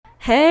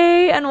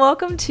Hey, and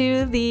welcome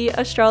to the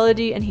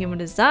Astrology and Human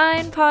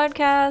Design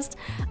podcast.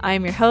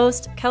 I'm your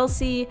host,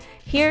 Kelsey,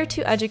 here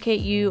to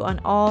educate you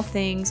on all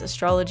things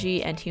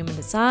astrology and human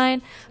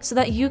design so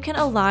that you can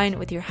align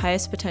with your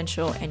highest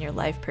potential and your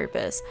life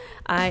purpose.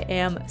 I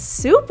am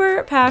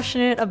super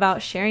passionate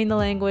about sharing the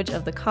language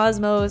of the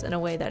cosmos in a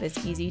way that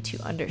is easy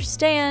to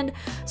understand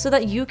so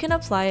that you can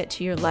apply it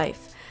to your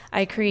life.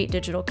 I create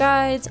digital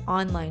guides,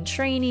 online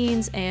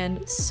trainings,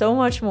 and so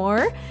much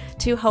more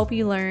to help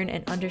you learn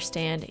and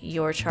understand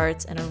your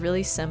charts in a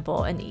really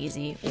simple and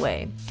easy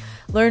way.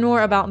 Learn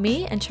more about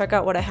me and check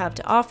out what I have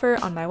to offer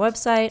on my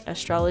website,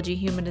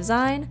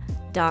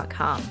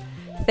 astrologyhumandesign.com.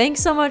 Thanks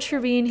so much for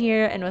being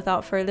here, and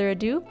without further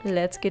ado,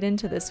 let's get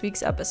into this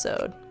week's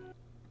episode.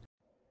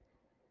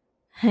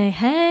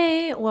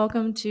 Hey,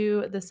 welcome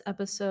to this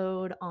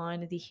episode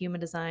on the Human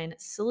Design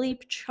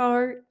Sleep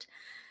Chart.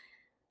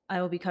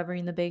 I will be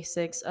covering the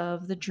basics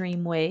of the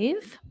dream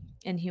wave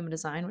in human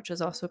design, which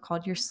is also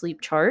called your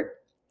sleep chart,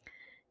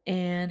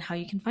 and how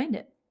you can find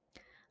it.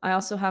 I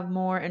also have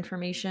more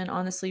information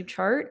on the sleep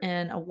chart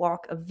and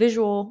a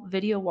visual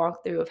video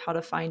walkthrough of how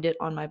to find it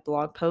on my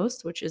blog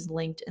post, which is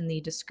linked in the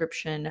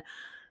description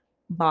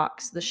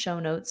box, the show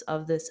notes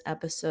of this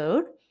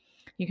episode.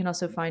 You can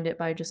also find it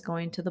by just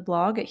going to the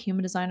blog at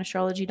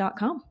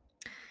humandesignAstrology.com.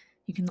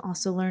 You can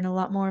also learn a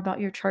lot more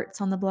about your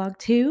charts on the blog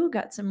too.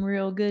 Got some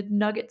real good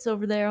nuggets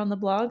over there on the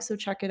blog, so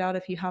check it out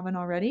if you haven't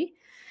already.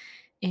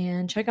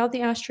 And check out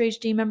the Astro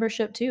HD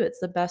membership too. It's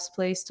the best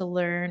place to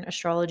learn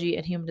astrology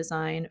and human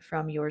design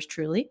from yours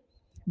truly,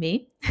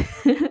 me.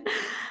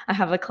 I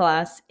have a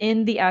class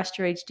in the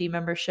Astro HD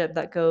membership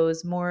that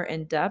goes more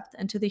in depth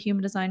into the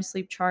human design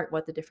sleep chart,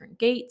 what the different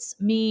gates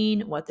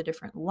mean, what the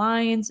different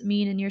lines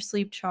mean in your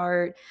sleep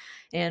chart,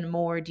 and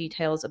more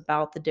details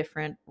about the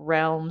different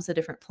realms, the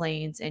different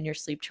planes in your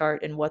sleep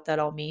chart, and what that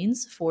all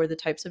means for the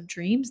types of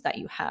dreams that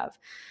you have.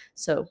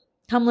 So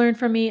come learn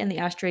from me in the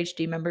Astro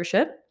HD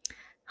membership.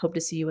 Hope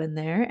to see you in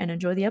there and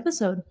enjoy the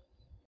episode.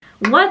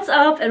 What's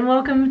up and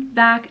welcome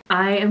back.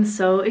 I am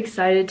so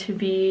excited to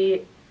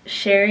be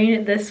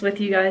sharing this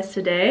with you guys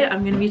today.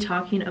 I'm going to be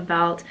talking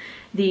about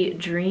the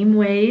dream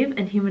wave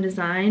in human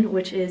design,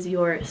 which is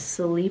your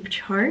sleep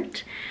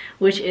chart,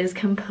 which is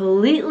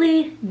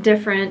completely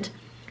different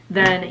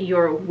than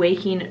your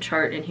waking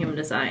chart in human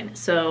design.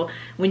 So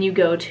when you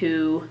go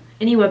to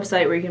any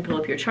website where you can pull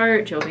up your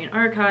chart, Jovian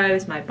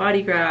Archives, My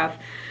Body Graph,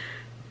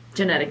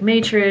 Genetic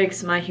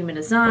Matrix, My Human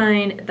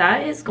Design,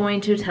 that is going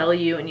to tell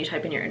you, and you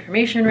type in your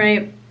information,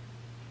 right?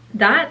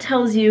 That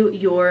tells you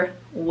your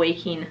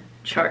waking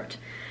chart.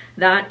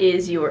 That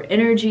is your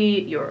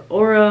energy, your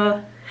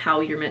aura,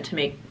 how you're meant to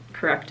make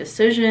correct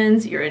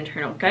decisions, your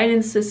internal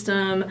guidance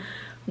system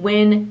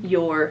when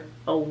you're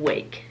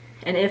awake.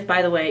 And if,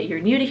 by the way, you're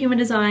new to human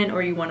design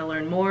or you want to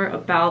learn more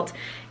about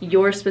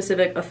your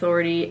specific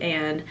authority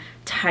and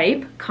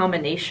type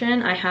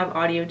combination, I have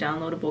audio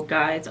downloadable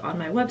guides on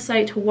my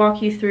website to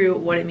walk you through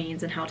what it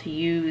means and how to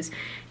use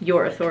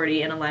your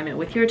authority in alignment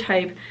with your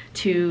type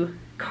to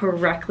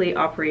correctly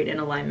operate in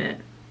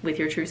alignment with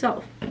your true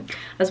self,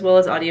 as well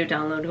as audio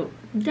downloadable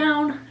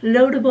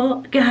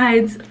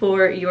guides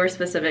for your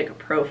specific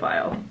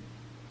profile.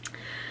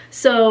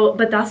 So,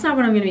 but that's not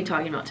what I'm going to be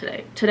talking about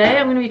today. Today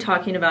I'm going to be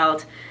talking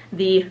about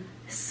the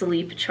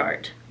sleep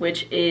chart,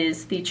 which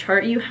is the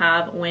chart you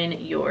have when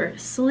you're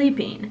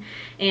sleeping.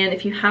 And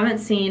if you haven't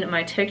seen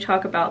my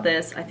TikTok about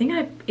this, I think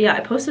I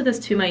posted this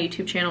to my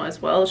YouTube channel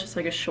as well. It's just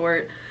like a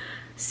short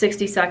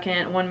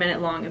 60-second, 1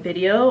 minute long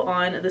video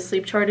on the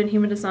sleep chart in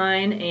human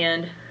design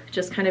and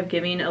just kind of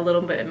giving a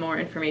little bit more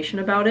information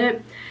about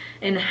it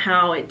and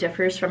how it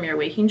differs from your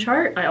waking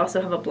chart. I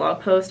also have a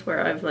blog post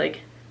where I've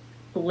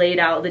laid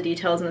out the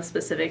details and the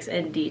specifics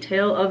and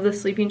detail of the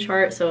sleeping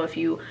chart. So if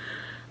you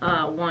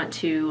want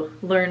to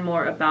learn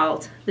more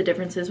about the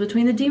differences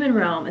between the demon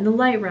realm and the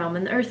light realm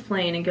and the earth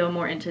plane and go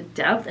more into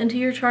depth into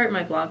your chart,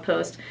 my blog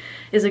post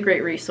is a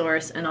great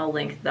resource and I'll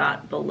link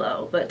that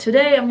below. But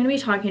today I'm going to be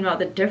talking about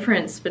the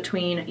difference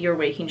between your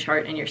waking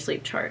chart and your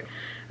sleep chart,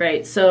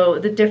 right? So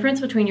the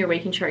difference between your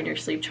waking chart and your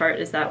sleep chart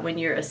is that when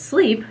you're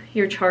asleep,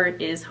 your chart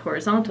is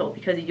horizontal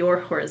because you're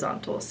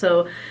horizontal.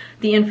 So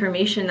the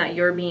information that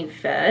you're being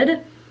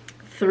fed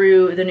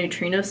through the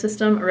neutrino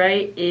system,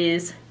 right,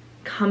 is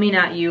coming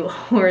at you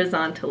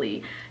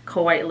horizontally,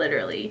 quite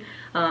literally.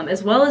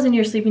 As well as in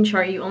your sleeping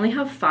chart, you only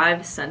have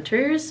 5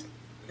 centers,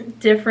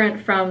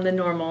 different from the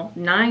normal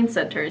 9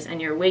 centers in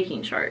your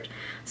waking chart.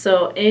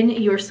 So in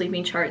your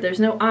sleeping chart, there's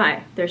no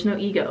I, there's no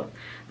ego,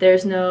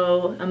 there's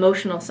no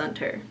emotional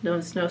center,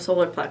 there's no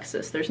solar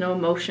plexus, there's no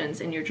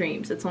emotions in your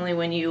dreams. It's only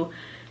when you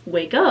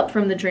wake up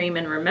from the dream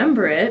and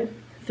remember it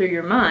through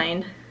your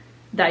mind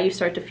that you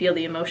start to feel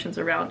the emotions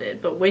around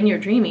it. But when you're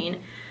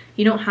dreaming,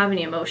 you don't have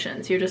any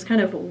emotions. You're just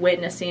kind of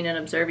witnessing and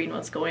observing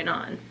what's going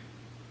on.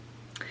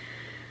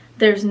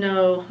 There's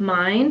no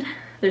mind,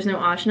 there's no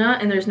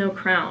ajna, and there's no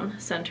crown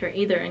center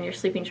either in your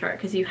sleeping chart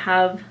because you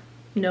have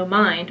no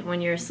mind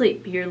when you're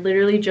asleep. You're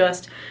literally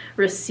just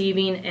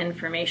receiving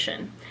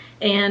information.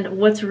 And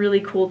what's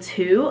really cool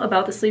too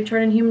about the sleep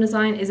chart in human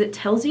design is it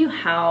tells you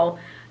how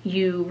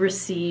you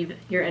receive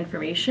your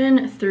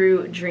information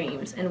through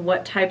dreams and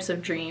what types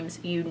of dreams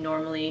you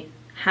normally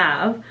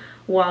have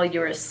while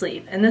you're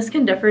asleep. And this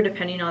can differ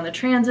depending on the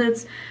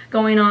transits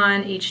going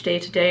on each day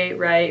to day,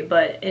 right?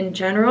 But in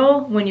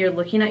general, when you're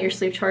looking at your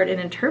sleep chart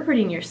and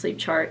interpreting your sleep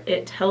chart,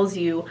 it tells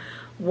you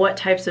what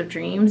types of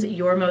dreams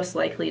you're most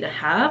likely to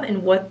have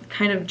and what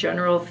kind of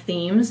general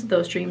themes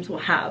those dreams will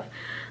have.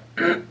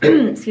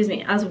 Excuse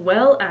me, as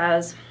well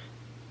as,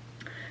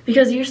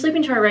 because your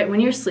sleeping chart, right, when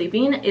you're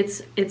sleeping,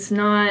 it's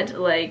not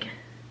like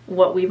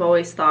what we've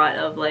always thought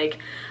of, like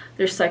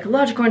there's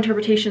psychological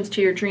interpretations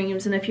to your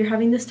dreams, and if you're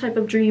having this type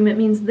of dream it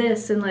means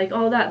this, and like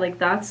all that. Like,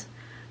 that's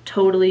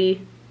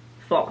totally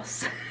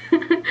false.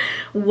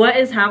 What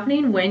is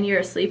happening when you're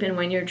asleep and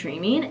when you're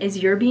dreaming is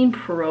you're being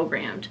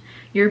programmed.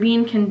 You're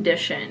being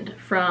conditioned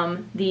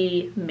from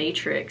the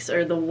matrix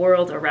or the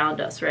world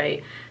around us,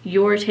 right?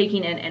 You're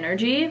taking in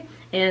energy.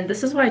 And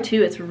this is why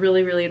too, it's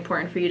really, really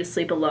important for you to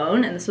sleep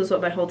alone. And this is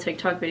what my whole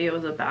TikTok video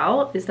was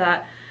about, is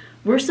that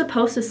we're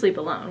supposed to sleep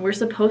alone. We're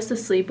supposed to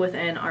sleep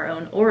within our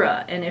own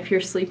aura. And if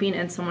you're sleeping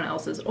in someone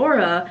else's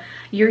aura,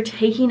 you're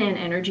taking in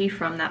energy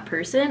from that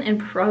person and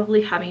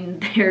probably having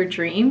their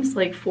dreams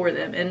like for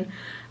them, and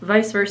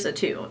vice versa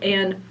too.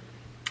 And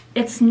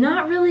it's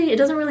not really, it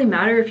doesn't really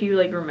matter if you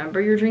like remember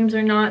your dreams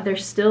or not. They're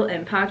still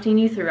impacting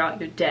you throughout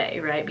your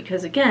day, right?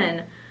 Because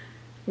again,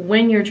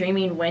 when you're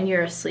dreaming, when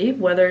you're asleep,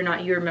 whether or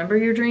not you remember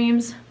your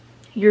dreams,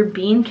 you're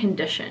being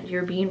conditioned,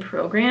 you're being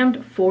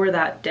programmed for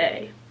that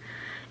day.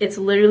 It's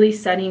literally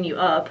setting you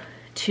up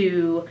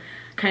to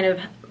kind of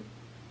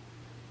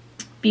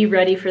be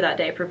ready for that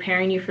day,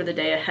 preparing you for the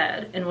day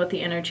ahead and what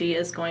the energy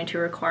is going to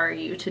require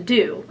you to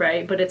do,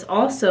 right? But it's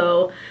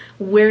also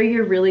where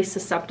you're really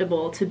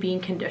susceptible to being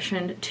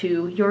conditioned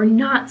to your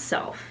not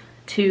self,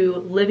 to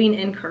living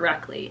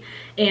incorrectly.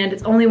 And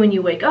it's only when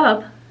you wake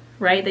up,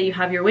 right, that you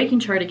have your waking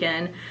chart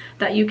again,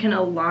 that you can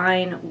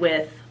align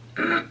with,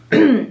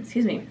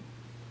 excuse me,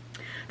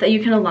 that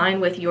you can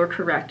align with your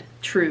correct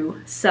true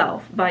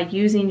self by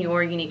using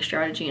your unique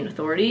strategy and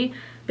authority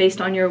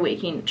based on your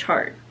waking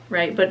chart,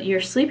 right? But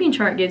your sleeping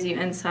chart gives you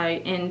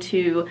insight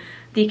into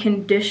the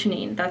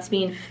conditioning that's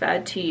being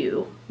fed to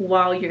you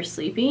while you're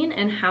sleeping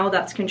and how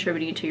that's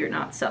contributing to your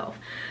not self.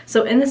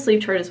 So in the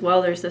sleep chart as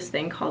well, there's this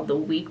thing called the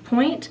weak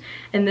point,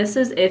 and this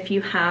is if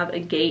you have a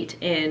gate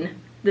in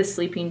the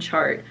sleeping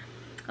chart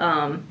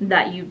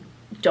that you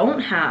don't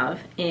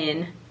have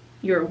in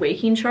your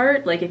waking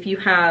chart. Like if you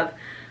have,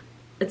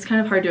 it's kind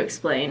of hard to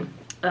explain,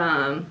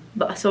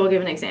 but so I'll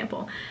give an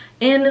example.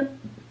 In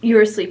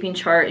your sleeping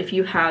chart, if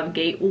you have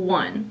gate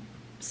 1,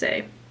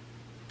 say,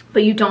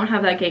 but you don't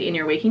have that gate in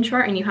your waking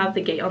chart, and you have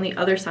the gate on the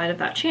other side of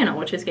that channel,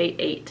 which is gate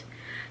 8.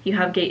 You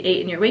have gate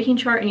 8 in your waking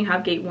chart and you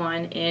have gate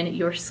 1 in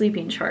your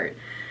sleeping chart.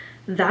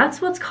 That's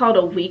what's called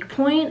a weak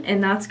point,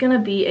 and that's going to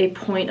be a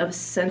point of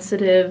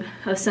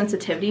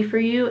sensitivity for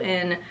you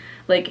in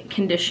like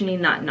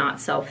conditioning that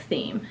not self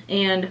theme.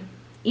 And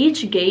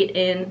each gate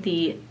in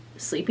the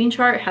sleeping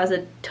chart has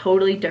a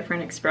totally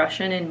different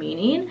expression and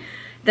meaning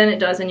than it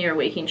does in your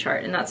waking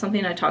chart. And that's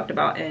something I talk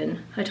about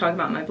in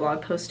my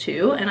blog post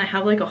too. And I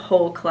have like a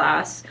whole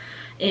class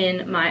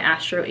in my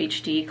Astro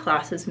HD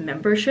classes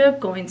membership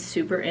going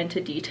super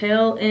into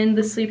detail in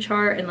the sleep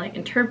chart and like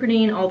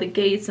interpreting all the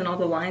gates and all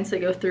the lines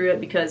that go through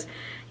it, because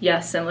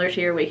yes, similar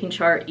to your waking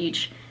chart,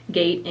 each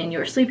gate in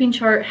your sleeping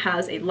chart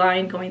has a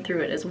line going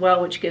through it as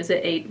well, which gives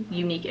it a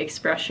unique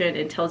expression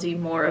and tells you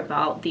more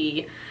about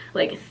the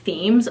like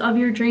themes of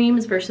your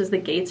dreams, versus the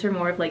gates are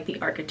more of like the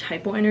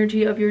archetypal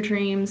energy of your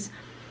dreams.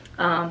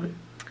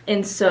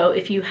 And so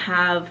if you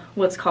have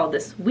what's called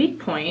this weak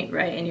point,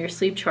 right, in your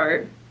sleep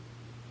chart,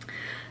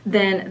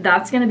 then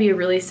that's going to be a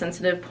really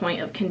sensitive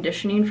point of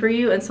conditioning for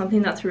you, and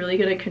something that's really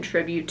going to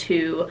contribute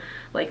to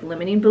like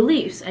limiting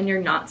beliefs and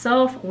your not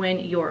self when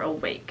you're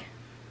awake.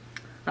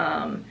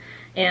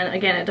 And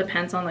again, it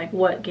depends on like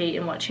what gate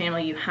and what channel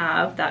you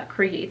have that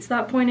creates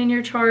that point in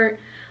your chart,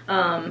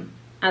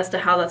 as to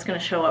how that's going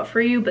to show up for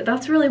you. But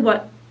that's really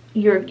what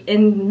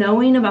in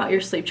knowing about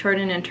your sleep chart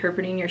and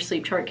interpreting your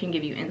sleep chart can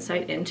give you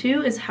insight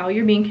into, is how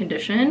you're being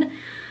conditioned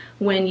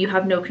when you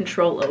have no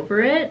control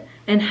over it,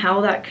 and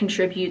how that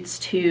contributes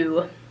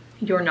to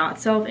your not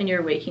self in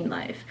your waking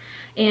life.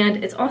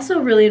 And it's also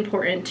really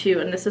important to,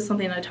 and this is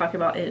something I talk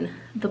about in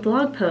the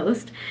blog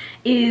post,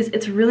 is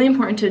it's really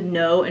important to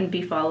know and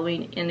be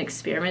following and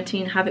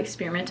experimenting, have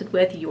experimented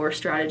with your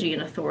strategy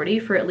and authority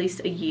for at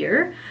least a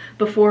year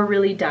before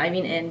really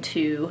diving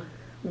into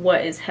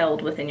what is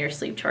held within your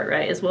sleep chart,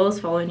 right? As well as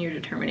following your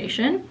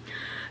determination,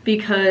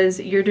 because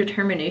your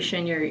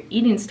determination, your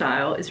eating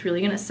style is really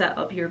going to set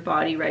up your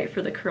body right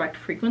for the correct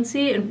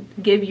frequency and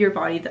give your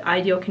body the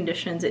ideal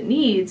conditions it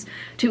needs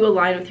to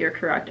align with your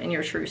correct and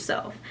your true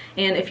self.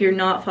 And if you're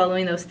not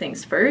following those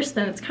things first,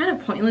 then it's kind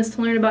of pointless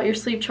to learn about your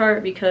sleep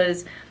chart,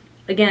 because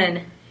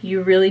again,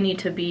 you really need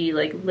to be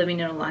like living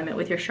in alignment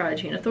with your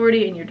strategy and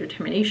authority and your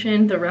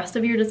determination, the rest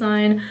of your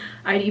design.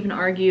 I'd even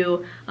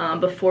argue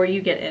before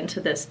you get into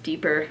this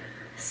deeper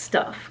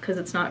stuff, because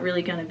it's not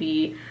really going to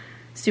be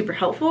super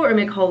helpful or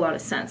make a whole lot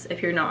of sense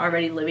if you're not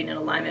already living in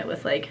alignment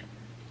with like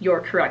your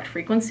correct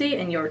frequency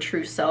and your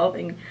true self,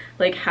 and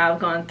like have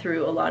gone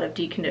through a lot of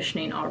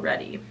deconditioning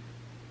already.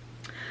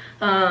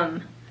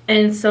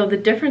 And so the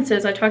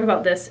differences, I talk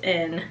about this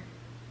in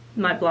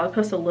my blog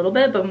post a little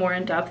bit, but more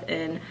in depth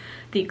in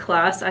the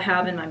class I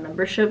have in my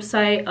membership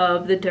site,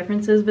 of the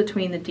differences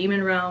between the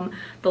demon realm,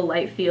 the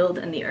light field,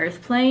 and the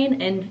earth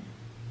plane. And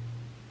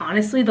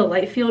honestly, the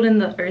light field and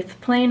the earth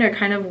plane are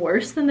kind of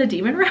worse than the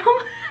demon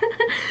realm.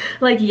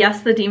 Like,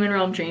 yes, the demon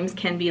realm dreams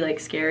can be like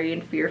scary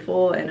and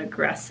fearful and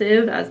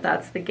aggressive, as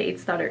that's the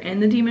gates that are in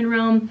the demon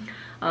realm,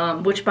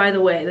 which, by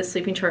the way, the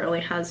sleeping chart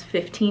only has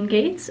 15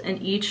 gates,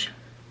 and each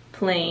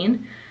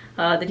plane,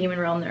 the demon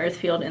realm, the earth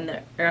field, and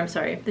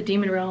the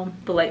demon realm,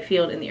 the light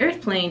field, and the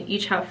earth plane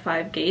each have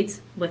 5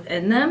 gates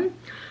within them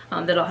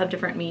that all have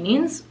different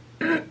meanings.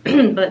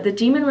 But the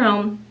demon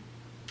realm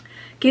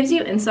gives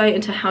you insight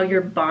into how your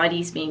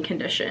body's being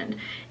conditioned.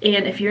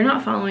 And if you're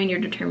not following your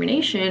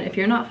determination, if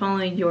you're not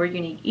following your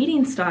unique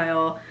eating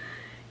style,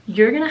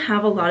 you're gonna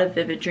have a lot of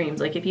vivid dreams.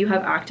 Like, if you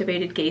have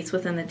activated gates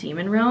within the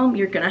demon realm,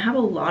 you're gonna have a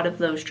lot of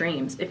those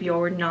dreams if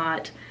you're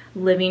not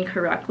living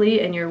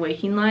correctly in your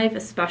waking life,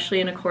 especially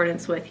in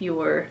accordance with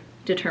your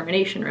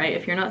determination, right?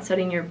 If you're not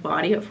setting your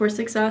body up for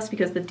success,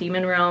 because the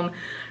demon realm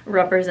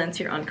represents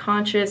your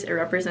unconscious, it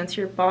represents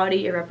your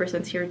body, it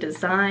represents your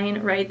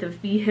design, right? The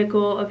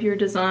vehicle of your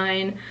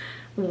design,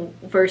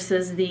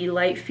 versus the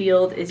light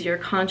field is your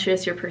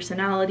conscious, your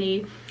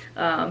personality,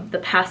 the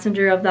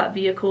passenger of that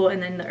vehicle.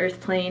 And then the earth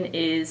plane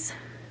is,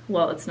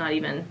 well, it's not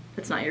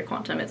your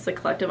quantum, it's the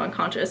collective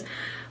unconscious.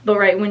 But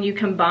right, when you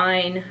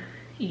combine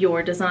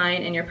your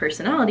design and your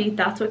personality,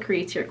 that's what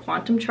creates your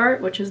quantum chart,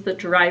 which is the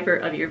driver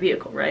of your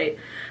vehicle, right?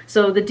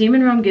 So the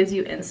demon realm gives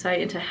you insight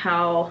into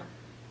how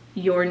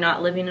you're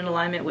not living in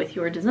alignment with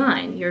your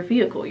design, your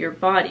vehicle, your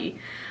body.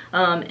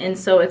 And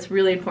so it's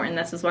really important.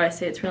 This is why I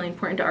say it's really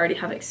important to already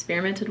have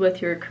experimented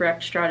with your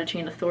correct strategy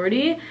and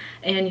authority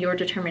and your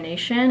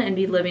determination, and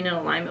be living in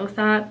alignment with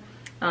that.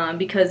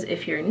 Because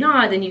if you're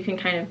not, then you can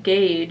kind of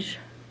gauge,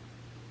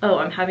 oh,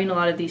 I'm having a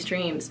lot of these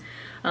dreams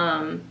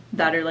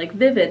that are like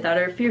vivid, that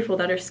are fearful,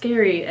 that are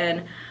scary,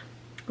 and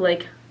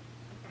like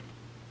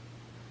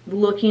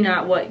looking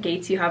at what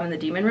gates you have in the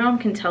demon realm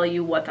can tell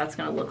you what that's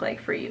going to look like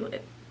for you.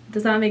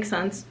 Does that make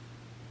sense?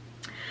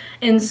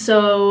 And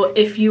so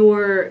if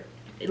you're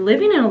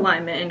living in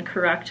alignment, in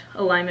correct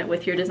alignment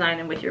with your design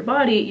and with your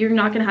body, you're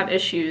not going to have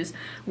issues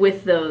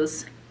with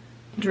those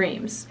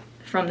dreams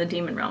from the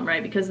demon realm,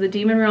 right? Because the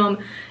demon realm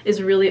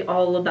is really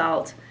all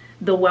about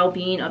the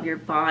well-being of your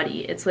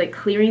body. It's like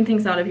clearing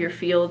things out of your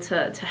field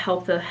to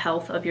help the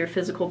health of your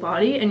physical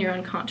body and your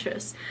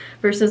unconscious.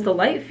 Versus the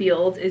light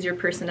field is your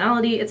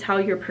personality. It's how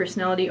your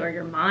personality or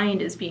your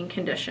mind is being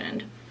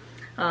conditioned.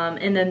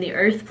 And then the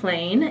earth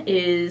plane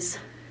is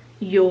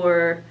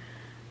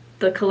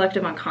the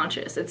collective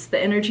unconscious. It's the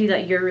energy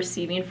that you're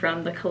receiving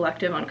from the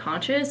collective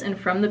unconscious and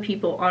from the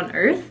people on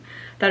earth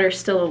that are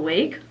still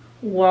awake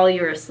while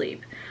you're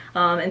asleep.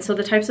 And so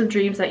the types of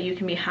dreams that you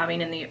can be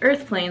having in the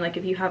earth plane, like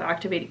if you have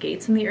activated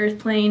gates in the earth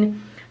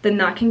plane, then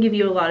that can give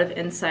you a lot of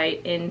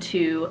insight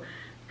into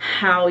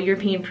how you're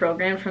being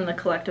programmed from the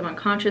collective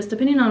unconscious,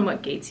 depending on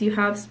what gates you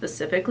have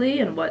specifically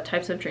and what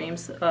types of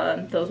dreams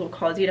those will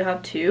cause you to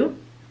have too.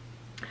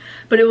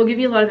 But it will give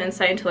you a lot of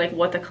insight into like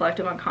what the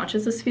collective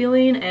unconscious is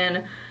feeling.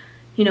 And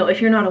you know,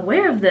 if you're not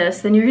aware of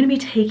this, then you're going to be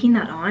taking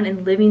that on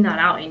and living that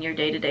out in your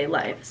day-to-day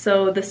life.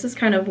 So this is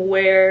kind of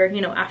where,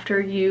 you know, after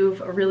you've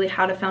really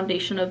had a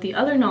foundation of the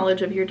other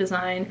knowledge of your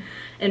design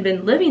and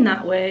been living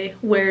that way,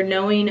 where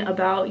knowing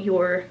about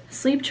your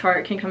sleep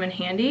chart can come in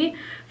handy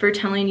for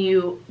telling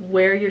you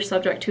where you're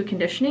subject to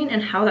conditioning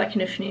and how that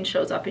conditioning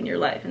shows up in your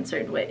life in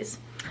certain ways.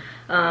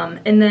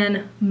 And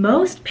then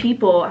most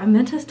people, I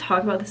meant to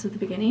talk about this at the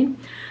beginning,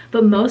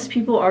 but most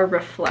people are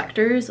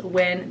reflectors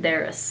when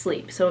they're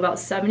asleep. So about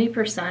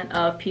 70%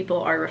 of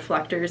people are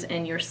reflectors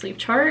in your sleep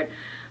chart,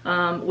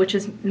 which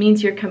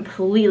means you're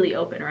completely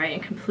open, right?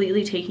 And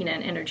completely taking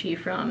in energy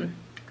from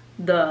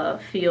the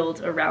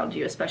field around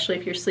you, especially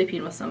if you're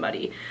sleeping with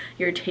somebody.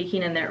 You're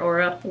taking in their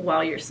aura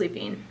while you're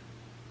sleeping.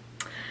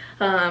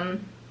 And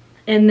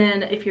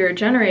then if you're a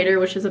generator,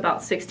 which is about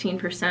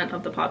 16%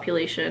 of the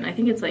population, I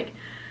think it's like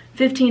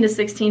 15 to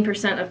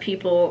 16% of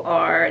people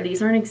are,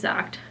 these aren't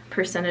exact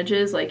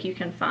percentages, like you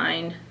can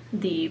find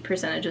the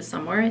percentages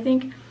somewhere, I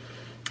think.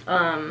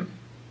 Or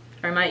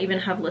I might even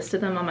have listed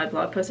them on my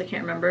blog post, I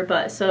can't remember.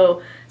 But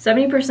so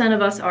 70%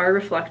 of us are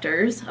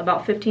reflectors,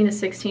 about 15 to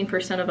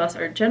 16% of us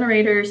are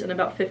generators, and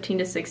about 15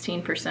 to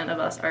 16% of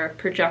us are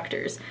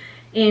projectors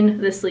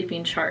in the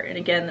sleeping chart. And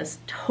again, this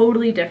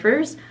totally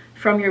differs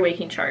from your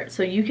waking chart.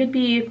 So you could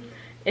be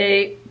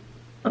a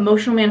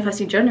emotional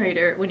manifesting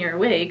generator when you're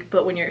awake,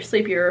 but when you're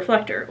asleep you're a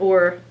reflector,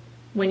 or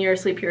when you're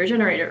asleep you're a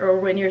generator, or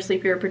when you're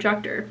asleep you're a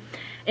projector.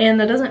 And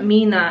that doesn't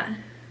mean that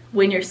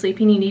when you're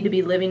sleeping you need to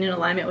be living in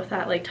alignment with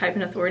that like type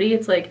and authority.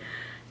 It's like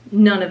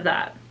none of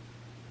that.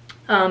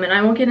 And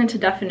I won't get into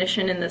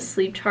definition in the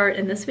sleep chart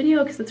in this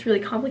video because it's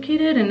really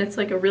complicated and it's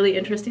like a really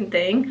interesting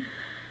thing.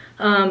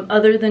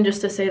 Other than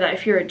just to say that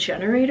if you're a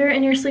generator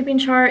in your sleeping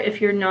chart,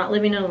 if you're not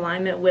living in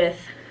alignment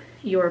with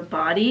your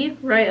body,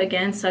 right?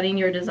 Again, setting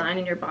your design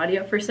and your body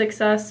up for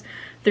success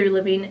through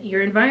living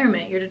your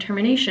environment, your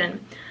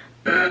determination,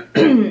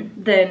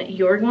 then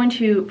you're going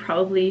to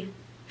probably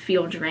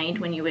feel drained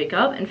when you wake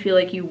up and feel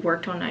like you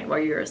worked all night while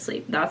you're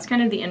asleep. That's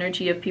kind of the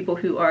energy of people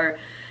who are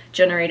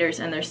generators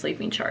in their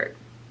sleeping chart.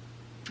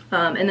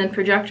 And then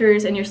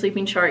projectors in your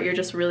sleeping chart, you're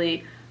just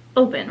really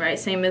open, right?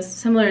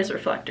 Similar as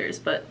reflectors,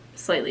 but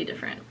slightly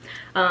different.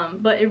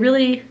 But it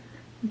really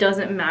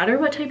doesn't matter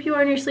what type you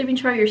are in your sleeping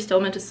chart, you're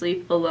still meant to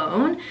sleep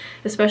alone,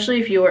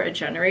 especially if you're a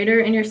generator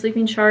in your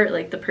sleeping chart.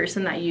 Like, the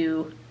person that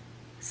you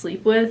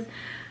sleep with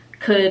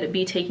could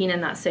be taking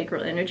in that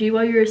sacral energy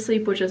while you're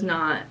asleep, which is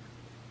not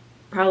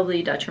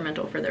probably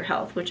detrimental for their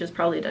health, which is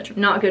probably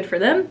not good for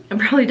them and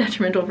probably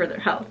detrimental for their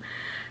health.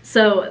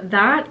 So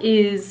that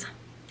is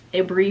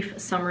a brief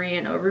summary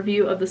and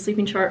overview of the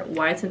sleeping chart,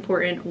 why it's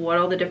important, what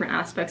all the different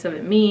aspects of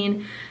it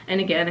mean.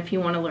 And again, if you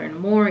want to learn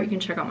more, you can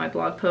check out my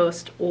blog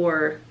post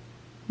or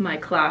my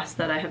class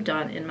that I have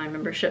done in my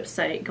membership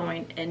site,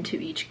 going into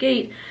each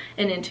gate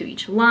and into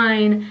each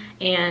line.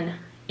 And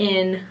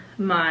in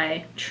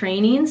my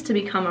trainings to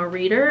become a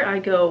reader, I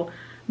go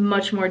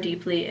much more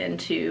deeply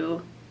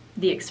into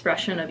the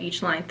expression of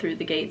each line through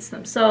the gates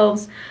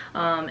themselves,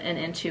 and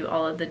into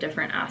all of the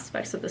different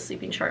aspects of the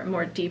sleeping chart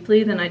more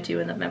deeply than I do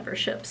in the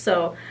membership.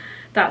 So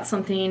that's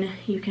something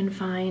you can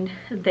find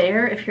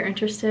there if you're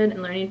interested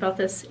in learning about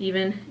this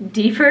even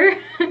deeper.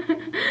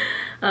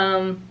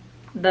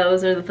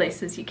 Those are the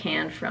places you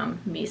can from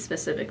me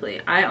specifically.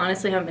 I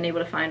honestly haven't been able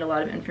to find a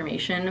lot of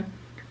information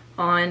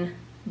on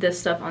this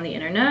stuff on the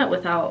internet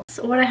without.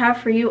 So what I have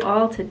for you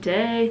all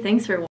today,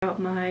 thanks for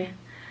watching. My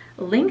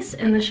links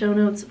in the show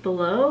notes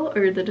below,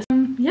 or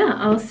yeah,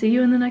 I'll see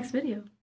you in the next video.